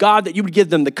them to, God, that you would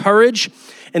give them the courage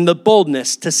and the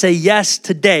boldness to say yes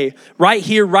today, right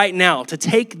here, right now, to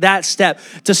take that step,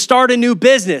 to start a new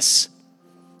business,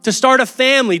 to start a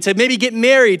family, to maybe get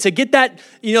married, to get that,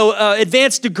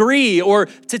 advanced degree, or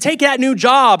to take that new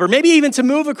job, or maybe even to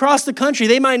move across the country.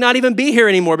 They might not even be here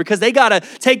anymore because they got to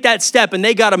take that step and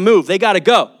they got to move. They got to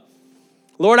go.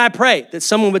 Lord, I pray that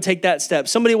someone would take that step.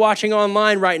 Somebody watching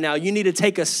online right now, you need to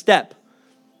take a step.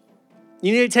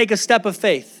 You need to take a step of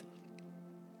faith.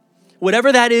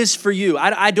 Whatever that is for you,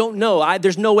 I don't know.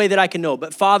 There's no way that I can know.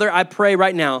 But Father, I pray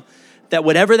right now that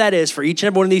whatever that is for each and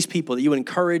every one of these people, that you would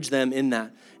encourage them in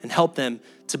that and help them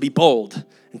to be bold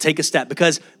and take a step.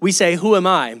 Because we say, who am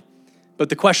I? But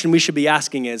the question we should be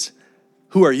asking is,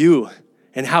 who are you?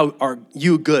 And how are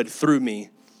you good through me?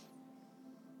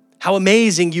 How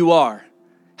amazing you are.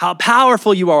 How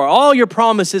powerful you are. All your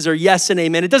promises are yes and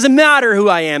amen. It doesn't matter who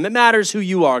I am. It matters who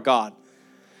you are, God.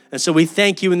 And so we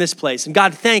thank you in this place. And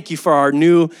God, thank you for our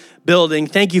new building.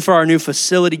 Thank you for our new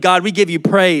facility. God, we give you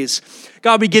praise.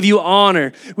 God, we give you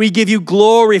honor. We give you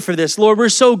glory for this. Lord, we're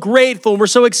so grateful. We're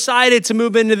so excited to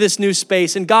move into this new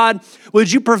space. And God,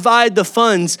 would you provide the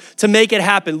funds to make it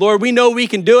happen? Lord, we know we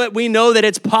can do it. We know that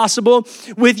it's possible.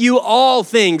 With you, all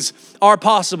things are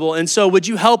possible. And so would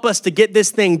you help us to get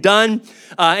this thing done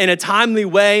in a timely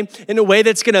way, in a way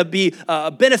that's going to be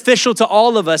beneficial to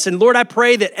all of us. And Lord, I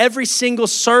pray that every single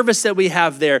service that we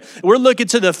have there, we're looking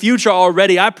to the future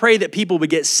already. I pray that people would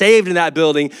get saved in that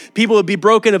building. People would be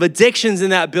broken of addictions in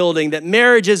that building, that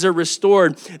marriages are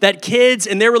restored, that kids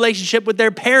and their relationship with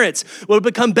their parents would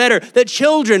become better, that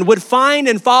children would find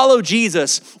and follow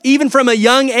Jesus, even from a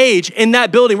young age in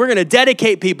that building. We're going to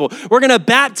dedicate people. We're going to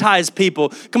baptize people.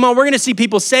 Come on, we're going to see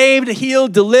people saved,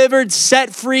 healed, delivered,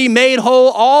 set free, made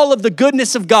whole. All of the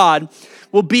goodness of God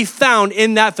will be found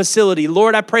in that facility.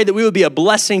 Lord, I pray that we would be a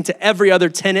blessing to every other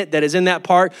tenant that is in that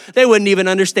park. They wouldn't even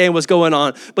understand what's going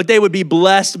on, but they would be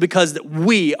blessed because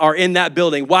we are in that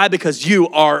building. Why? Because you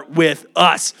are with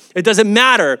us. It doesn't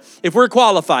matter if we're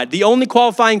qualified. The only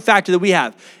qualifying factor that we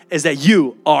have is that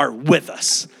you are with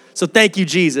us. So thank you,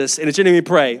 Jesus. And it's your name we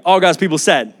pray. All God's people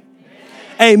said,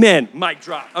 amen. Mic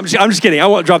drop. I'm just kidding. I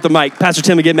won't drop the mic. Pastor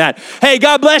Tim will get mad. Hey,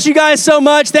 God bless you guys so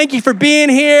much. Thank you for being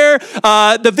here.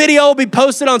 The video will be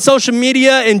posted on social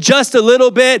media in just a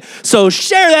little bit. So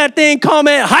share that thing,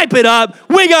 comment, hype it up.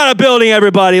 We got a building,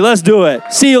 everybody. Let's do it.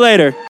 See you later.